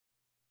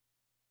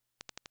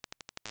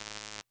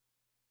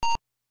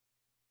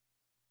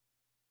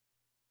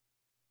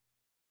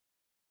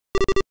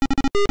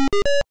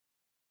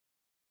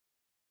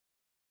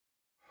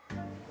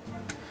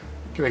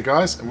G'day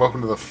guys, and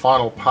welcome to the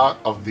final part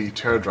of the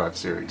Teradrive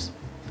series.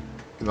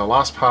 In the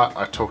last part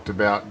I talked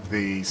about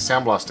the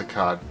Sound Blaster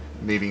card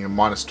needing a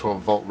minus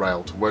 12 volt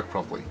rail to work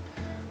properly.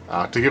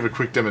 To give a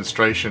quick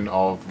demonstration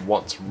of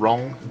what's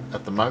wrong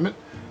at the moment,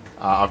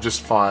 I've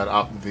just fired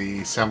up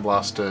the Sound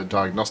Blaster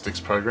diagnostics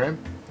program.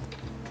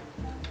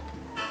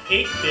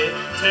 8-bit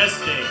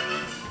testing.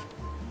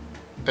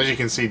 As you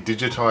can see,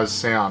 digitized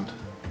sound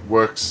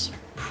works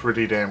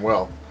pretty damn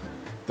well.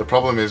 The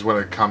problem is when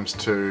it comes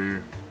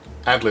to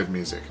ad-lib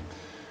music.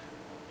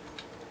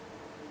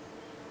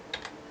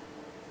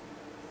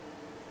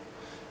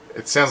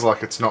 It sounds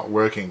like it's not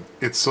working.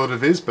 It sort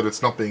of is, but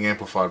it's not being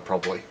amplified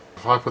properly.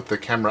 If I put the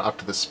camera up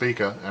to the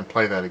speaker and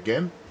play that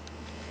again,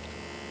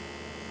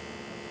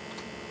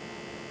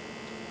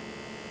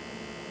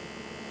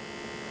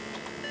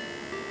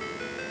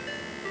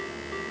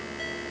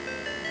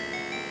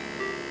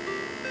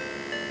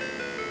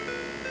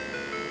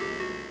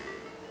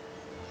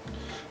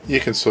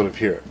 you can sort of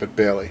hear it, but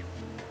barely.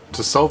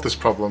 To solve this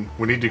problem,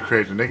 we need to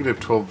create a negative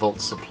 12 volt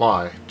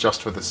supply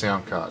just for the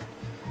sound card.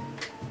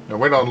 I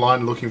went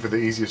online looking for the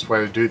easiest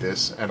way to do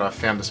this, and I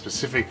found a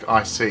specific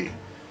IC,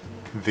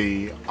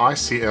 the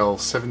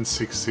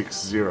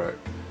ICL7660.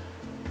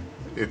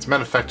 It's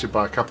manufactured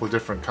by a couple of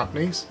different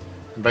companies,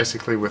 and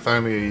basically with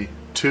only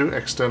two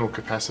external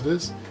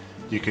capacitors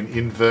you can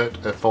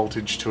invert a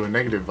voltage to a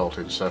negative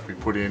voltage. So if we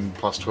put in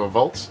plus 12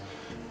 volts,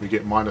 we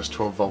get minus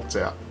 12 volts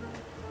out.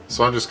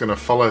 So I'm just going to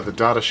follow the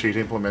datasheet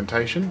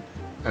implementation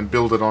and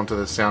build it onto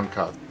the sound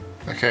card.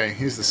 Okay,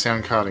 here's the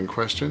sound card in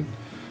question.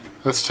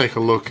 Let's take a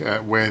look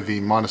at where the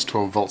minus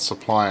 12 volt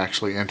supply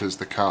actually enters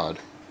the card.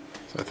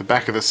 So at the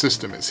back of the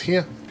system is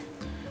here.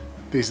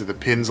 These are the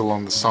pins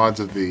along the sides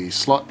of the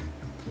slot.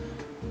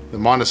 The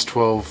minus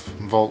 12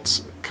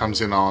 volts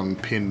comes in on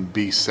pin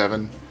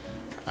B7,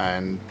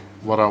 and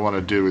what I want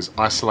to do is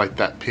isolate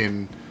that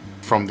pin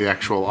from the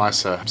actual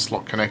ISA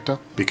slot connector,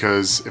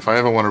 because if I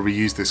ever want to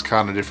reuse this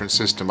card in a different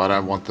system, I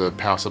don't want the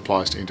power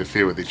supplies to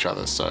interfere with each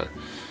other. So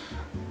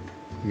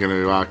I'm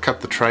going to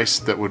cut the trace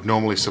that would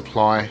normally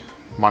supply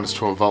minus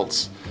 12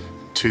 volts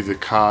to the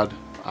card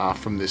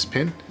from this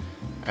pin,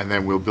 and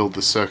then we'll build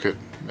the circuit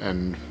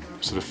and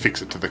sort of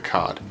fix it to the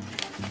card.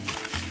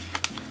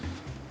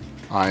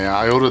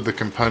 I ordered the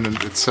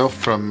component itself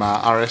from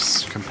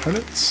RS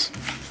Components.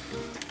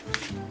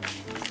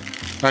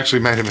 I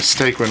actually made a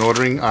mistake when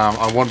ordering.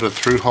 I wanted a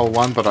through-hole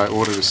one, but I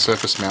ordered a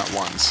surface mount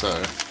one,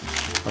 so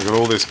I got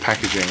all this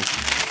packaging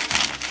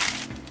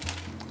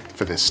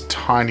for this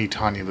tiny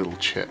little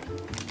chip.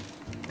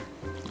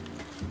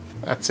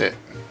 That's it.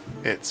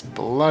 It's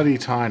bloody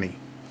tiny.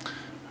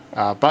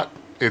 But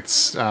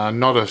it's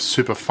not a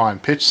super fine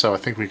pitch, so I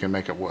think we can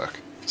make it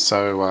work.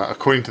 So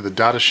according to the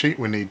data sheet,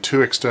 we need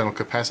two external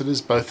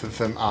capacitors. Both of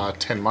them are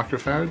 10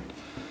 microfarad.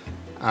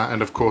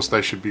 And of course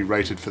they should be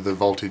rated for the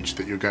voltage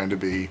that you're going to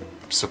be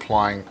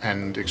supplying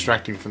and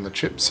extracting from the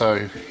chip.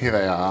 So here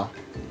they are.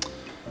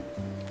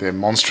 They're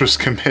monstrous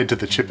compared to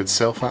the chip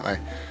itself, aren't they?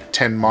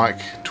 10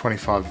 mic,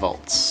 25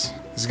 volts.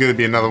 This is going to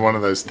be another one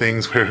of those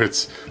things where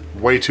it's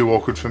way too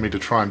awkward for me to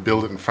try and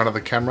build it in front of the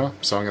camera,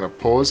 so I'm going to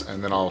pause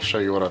and then I'll show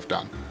you what I've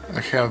done.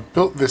 Okay, I've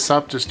built this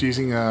up just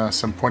using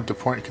some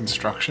point-to-point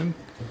construction.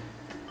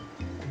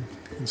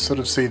 You can sort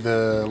of see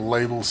the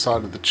label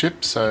side of the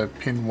chip, so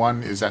pin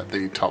 1 is at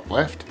the top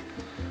left.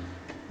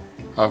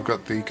 I've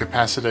got the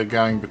capacitor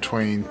going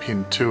between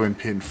pin 2 and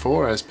pin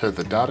 4 as per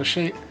the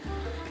datasheet,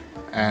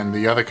 and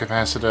the other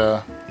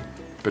capacitor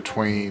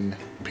between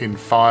pin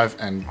 5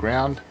 and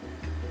ground,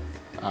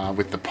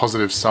 with the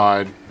positive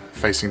side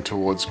facing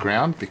towards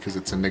ground because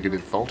it's a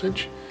negative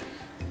voltage.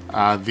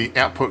 The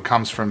output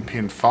comes from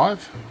pin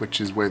 5,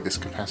 which is where this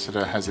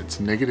capacitor has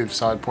its negative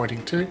side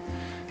pointing to,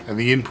 and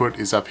the input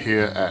is up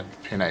here at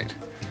pin 8.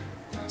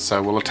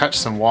 So we'll attach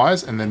some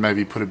wires and then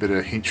maybe put a bit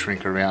of heat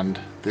shrink around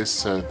this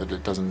so that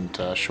it doesn't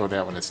short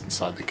out when it's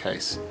inside the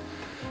case.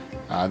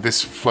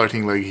 This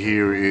floating leg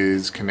here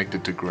is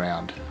connected to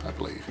ground, I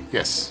believe.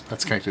 Yes,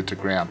 that's connected to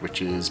ground,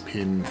 which is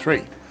pin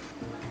 3.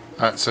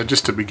 So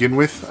just to begin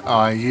with,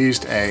 I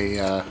used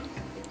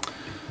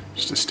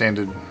just a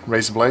standard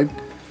razor blade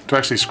to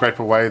actually scrape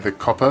away the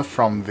copper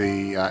from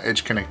the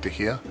edge connector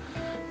here,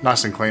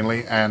 nice and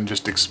cleanly, and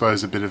just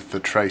expose a bit of the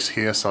trace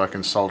here so I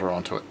can solder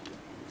onto it.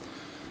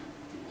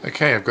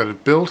 Okay, I've got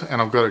it built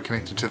and I've got it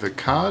connected to the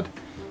card,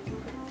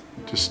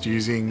 just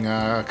using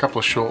a couple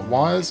of short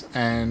wires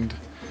and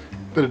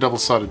a bit of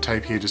double-sided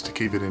tape here just to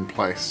keep it in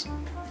place.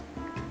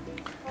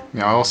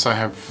 Now I also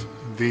have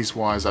these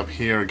wires up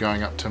here are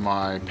going up to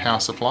my power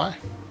supply,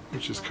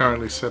 which is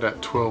currently set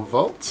at 12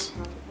 volts.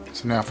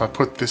 So now if I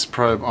put this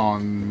probe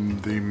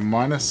on the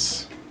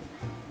minus,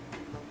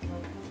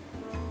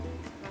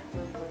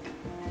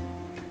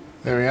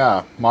 there we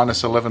are,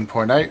 minus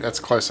 11.8, that's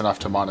close enough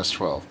to minus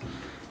 12.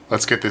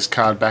 Let's get this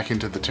card back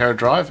into the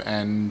Teradrive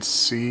and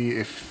see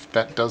if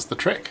that does the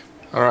trick.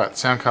 Alright,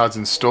 sound card's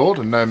installed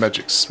and no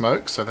magic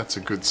smoke, so that's a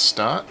good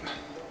start.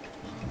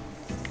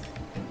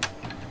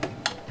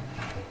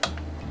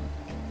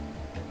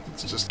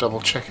 Let's just double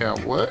check our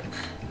work.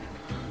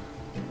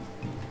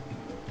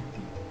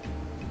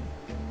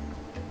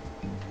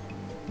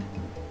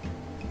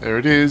 There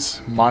it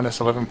is, minus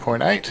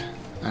 11.8.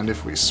 And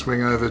if we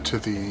swing over to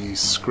the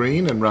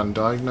screen and run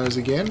diagnose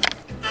again.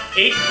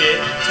 8-bit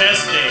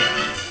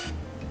testing.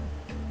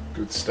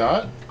 Good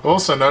start.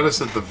 Also notice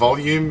that the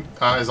volume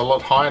is a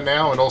lot higher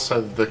now, and also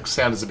the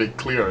sound is a bit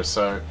clearer,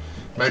 so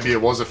maybe it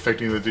was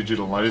affecting the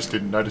digital and I just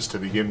didn't notice to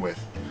begin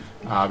with.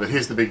 But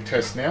here's the big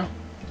test now.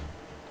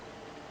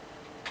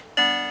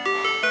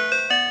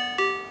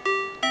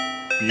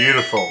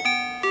 Beautiful.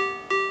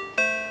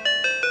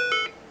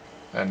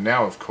 And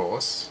now, of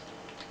course,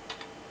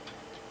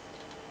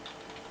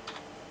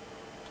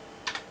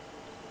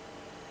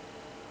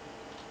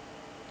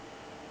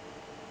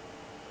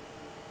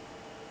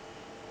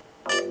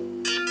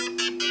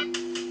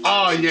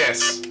 oh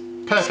yes,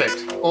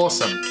 perfect,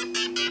 awesome.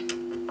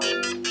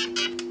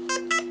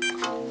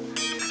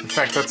 In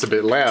fact, that's a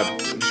bit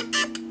loud.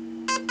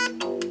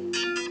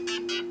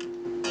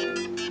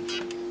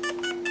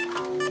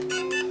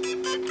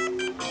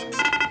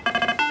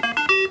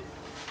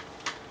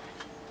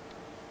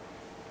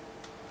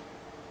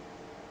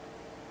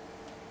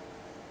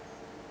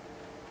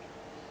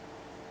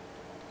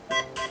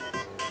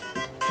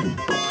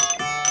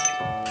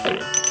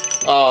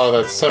 Oh,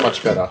 that's so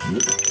much better.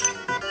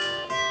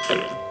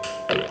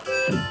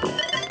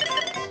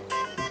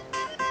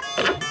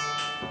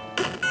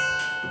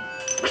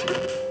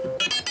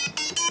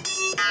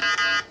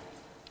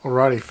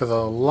 Alrighty, for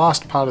the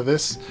last part of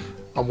this,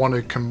 I want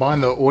to combine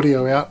the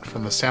audio out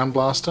from the Sound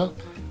Blaster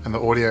and the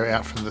audio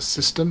out from the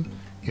system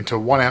into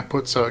one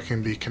output so it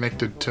can be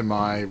connected to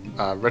my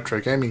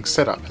retro gaming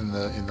setup in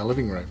the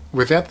living room.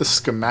 Without the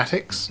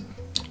schematics,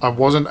 I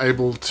wasn't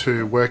able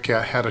to work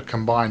out how to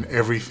combine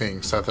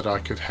everything so that I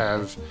could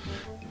have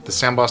the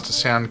Sound Blaster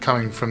sound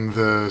coming from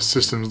the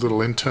system's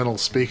little internal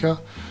speaker,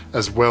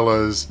 as well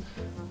as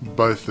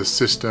both the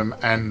system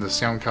and the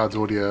sound card's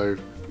audio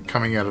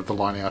coming out of the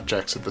line out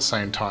jacks at the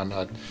same time.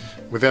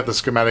 Without the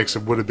schematics,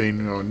 it would have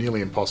been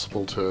nearly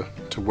impossible to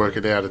work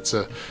it out.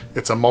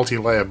 It's a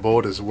multi-layer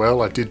board as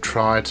well. I did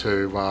try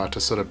to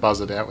sort of buzz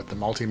it out with the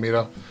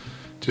multimeter,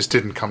 just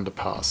didn't come to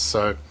pass.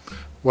 So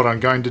what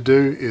I'm going to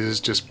do is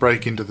just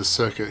break into the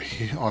circuit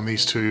here on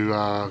these two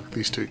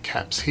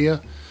caps here,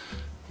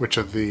 which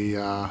are the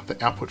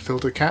output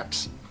filter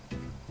caps.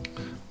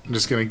 I'm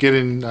just going to get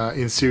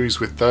in series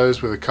with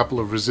those with a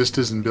couple of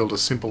resistors and build a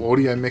simple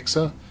audio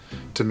mixer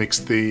to mix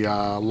the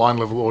line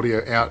level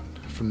audio out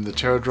from the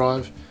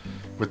Teradrive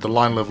with the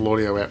line level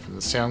audio out from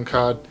the sound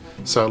card,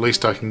 so at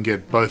least I can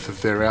get both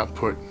of their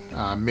output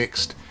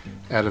mixed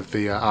out of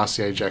the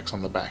RCA jacks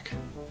on the back.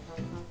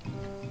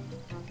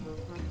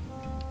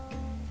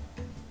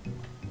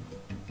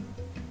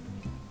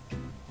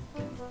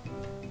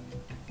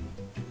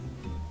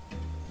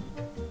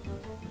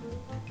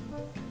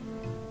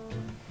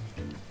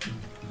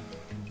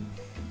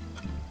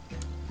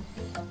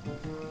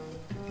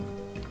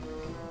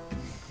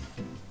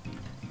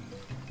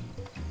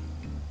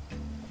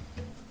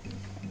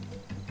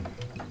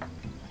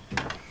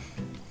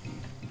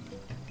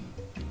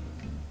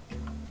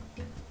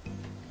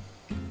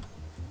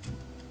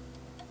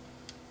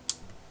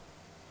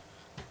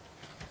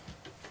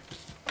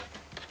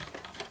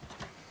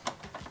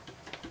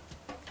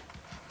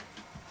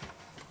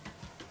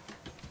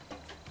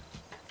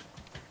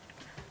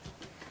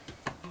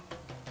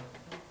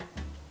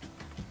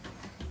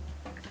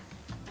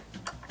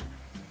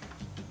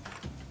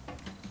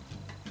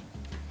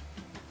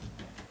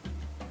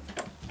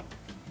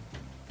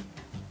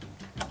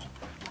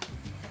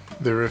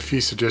 There are a few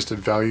suggested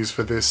values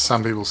for this.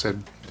 Some people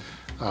said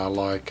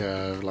like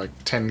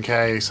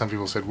 10K, some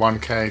people said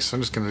 1K, so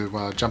I'm just going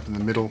to jump in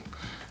the middle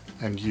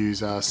and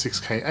use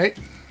 6K8,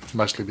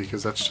 mostly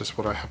because that's just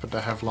what I happen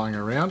to have lying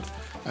around.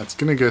 And it's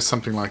going to go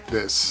something like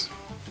this.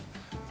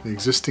 The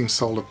existing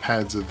solder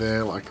pads are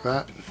there like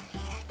that,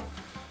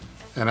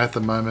 and at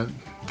the moment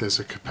there's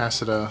a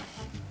capacitor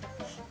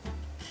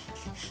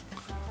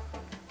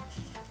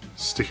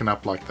sticking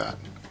up like that.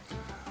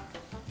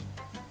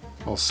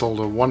 I'll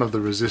solder one of the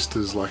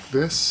resistors like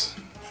this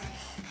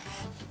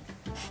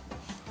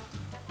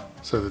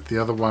so that the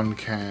other one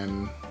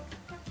can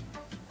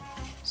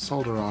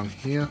solder on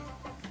here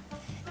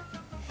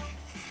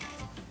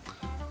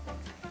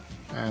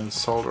and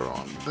solder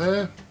on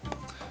there,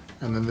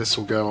 and then this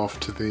will go off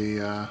to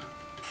the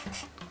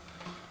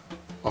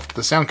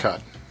sound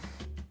card.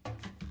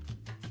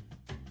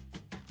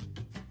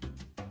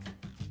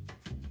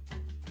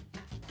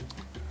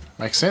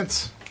 Make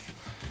sense?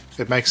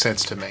 It makes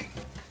sense to me.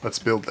 Let's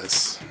build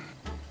this.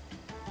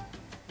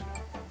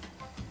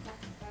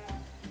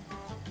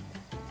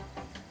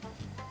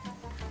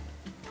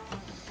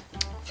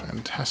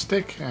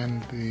 Fantastic,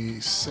 and the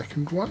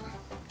second one.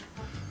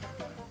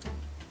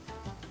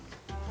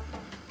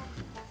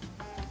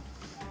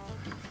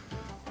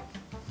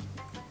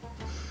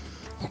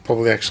 I'll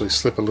probably actually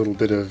slip a little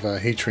bit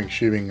of heat shrink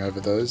tubing over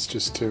those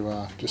just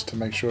to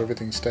make sure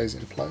everything stays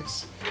in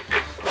place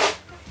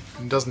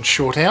and doesn't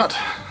short out.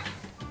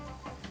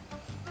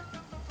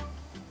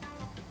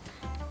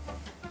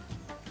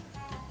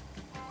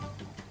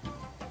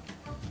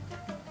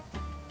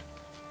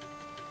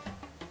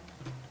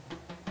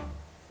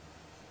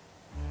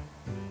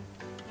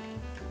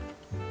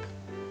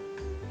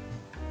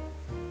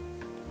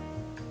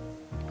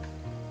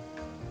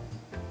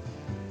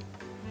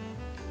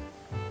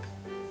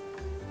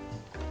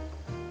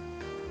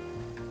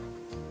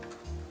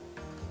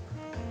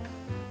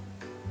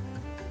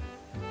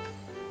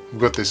 We've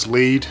got this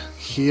lead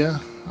here.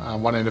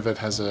 One end of it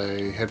has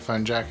a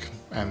headphone jack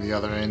and the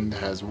other end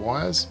has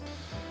wires.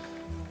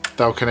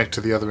 They'll connect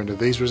to the other end of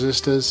these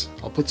resistors.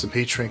 I'll put some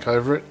heat shrink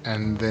over it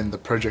and then the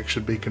project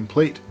should be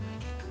complete.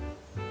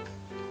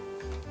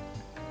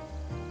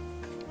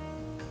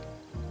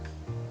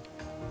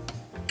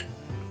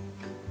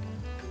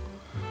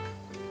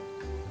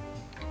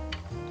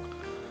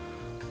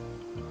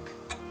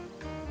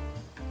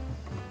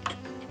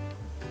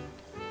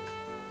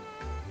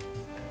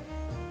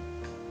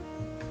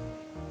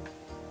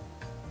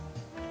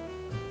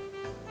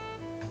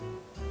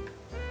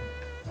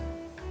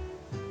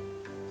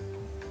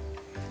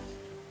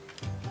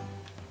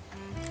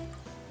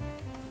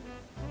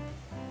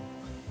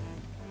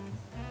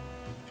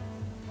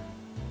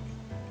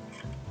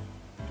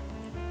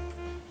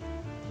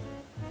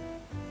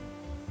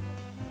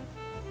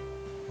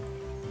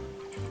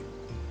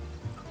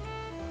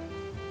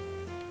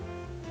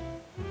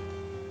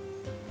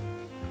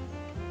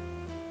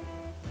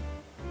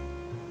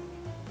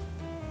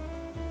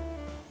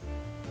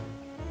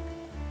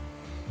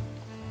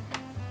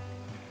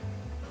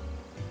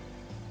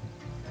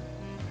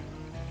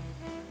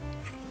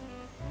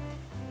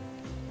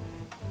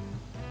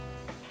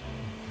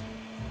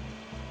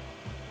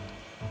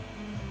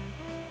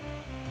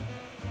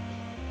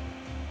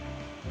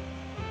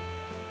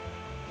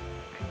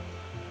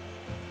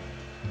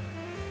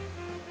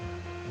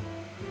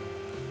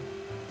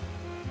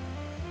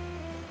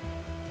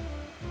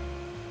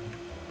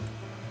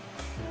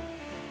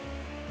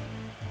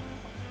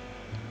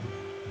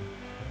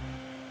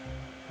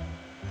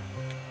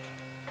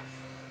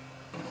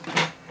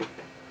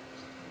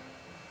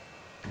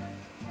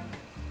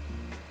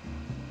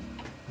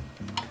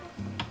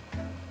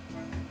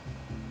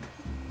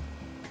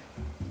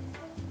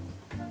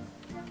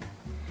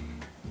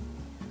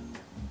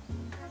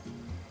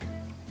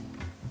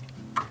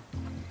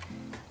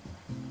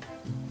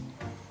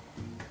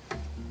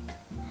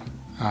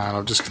 And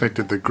I've just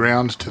connected the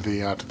ground to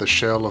the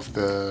shell of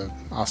the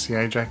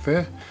RCA jack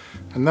there,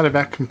 and that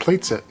about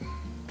completes it.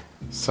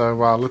 So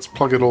let's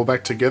plug it all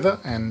back together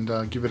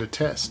and give it a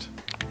test.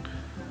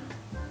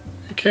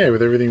 Okay,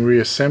 with everything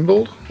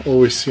reassembled, all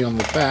we see on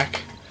the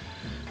back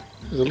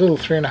is a little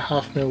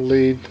 3.5mm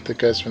lead that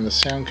goes from the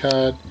sound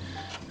card.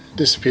 It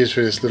disappears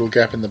through this little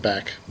gap in the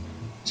back.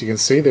 As you can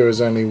see, there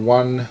is only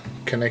one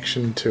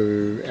connection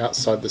to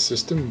outside the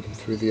system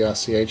through the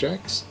RCA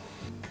jacks.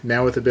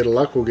 Now with a bit of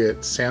luck we'll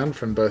get sound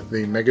from both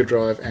the Mega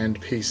Drive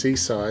and PC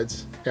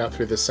sides out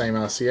through the same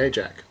RCA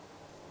jack.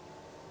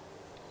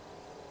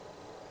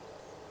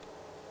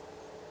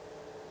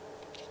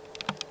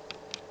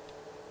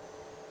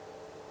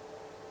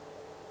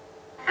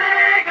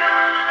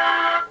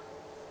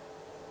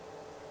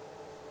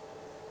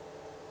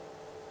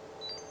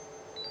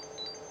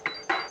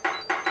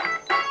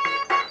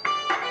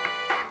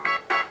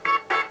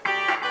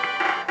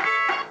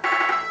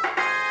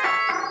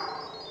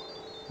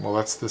 Well,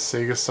 that's the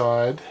Sega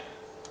side.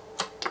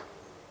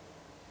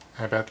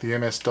 How about the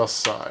MS-DOS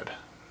side?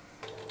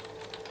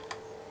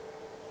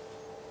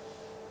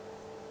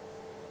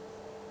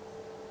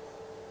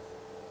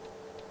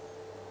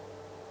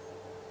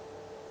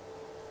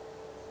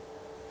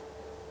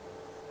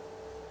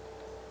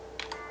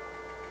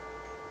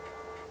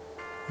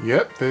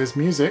 Yep, there's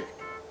music.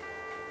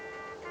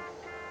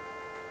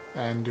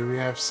 And do we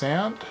have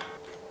sound?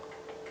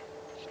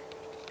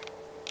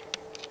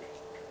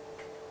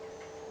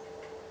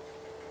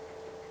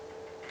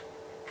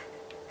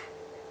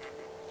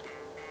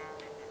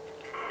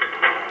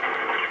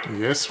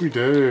 Yes, we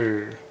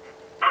do.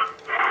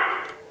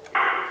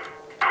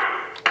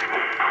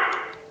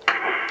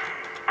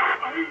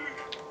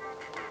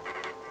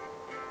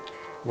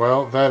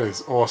 Well, that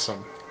is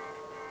awesome.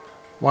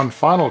 One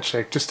final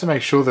check just to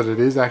make sure that it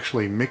is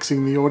actually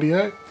mixing the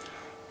audio.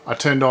 I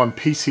turned on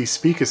PC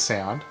speaker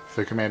sound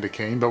for Commander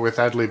Keen, but with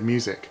ad-lib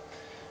music.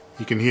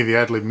 You can hear the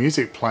ad-lib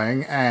music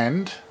playing,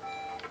 and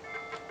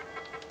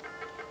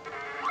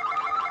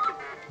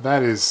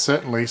that is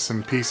certainly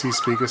some PC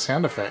speaker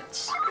sound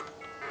effects.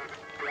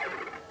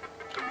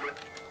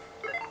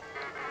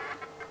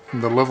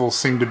 The levels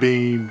seem to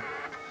be,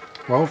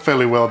 well,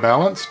 fairly well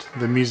balanced.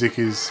 The music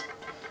is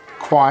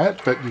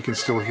quiet, but you can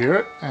still hear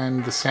it,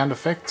 and the sound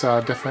effects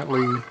are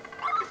definitely,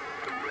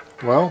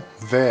 well,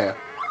 there.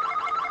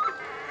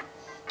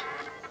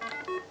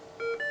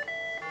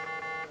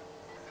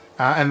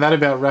 And that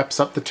about wraps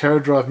up the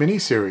Teradrive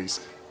mini-series.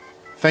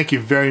 Thank you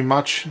very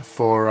much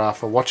for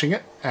watching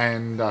it,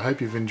 and I hope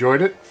you've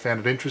enjoyed it, found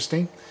it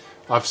interesting.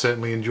 I've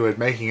certainly enjoyed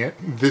making it.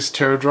 This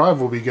Teradrive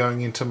will be going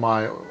into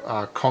my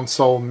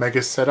console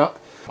Mega setup.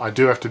 I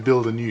do have to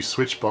build a new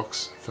switch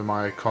box for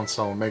my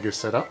console Mega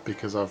setup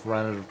because I've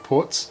run out of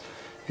ports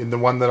in the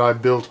one that I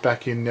built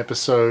back in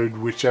episode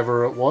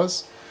whichever it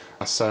was.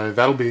 So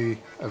that'll be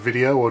a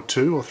video or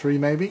 2 or 3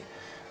 maybe.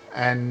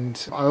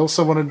 And I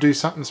also want to do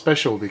something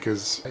special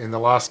because in the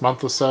last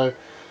month or so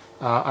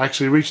I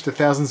actually reached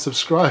 1,000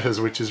 subscribers,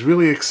 which is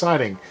really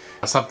exciting.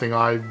 Something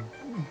I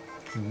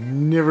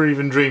never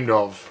even dreamed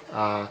of.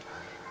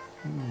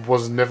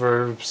 was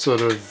never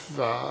sort of,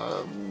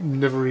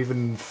 never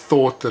even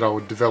thought that I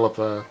would develop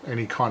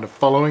any kind of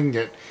following,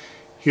 yet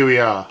here we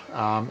are,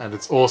 and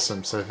it's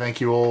awesome. So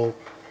thank you all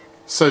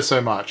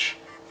so much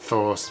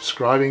for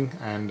subscribing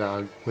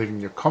and leaving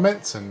your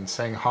comments and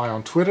saying hi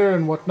on Twitter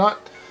and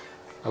whatnot.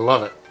 I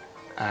love it,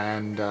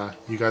 and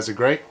you guys are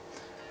great.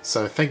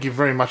 So thank you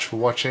very much for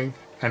watching,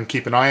 and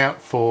keep an eye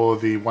out for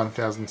the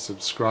 1000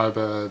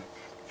 subscriber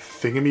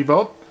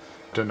thingamy-bob.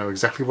 Don't know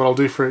exactly what I'll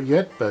do for it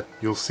yet, but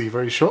you'll see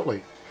very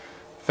shortly.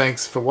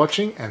 Thanks for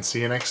watching, and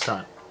see you next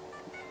time.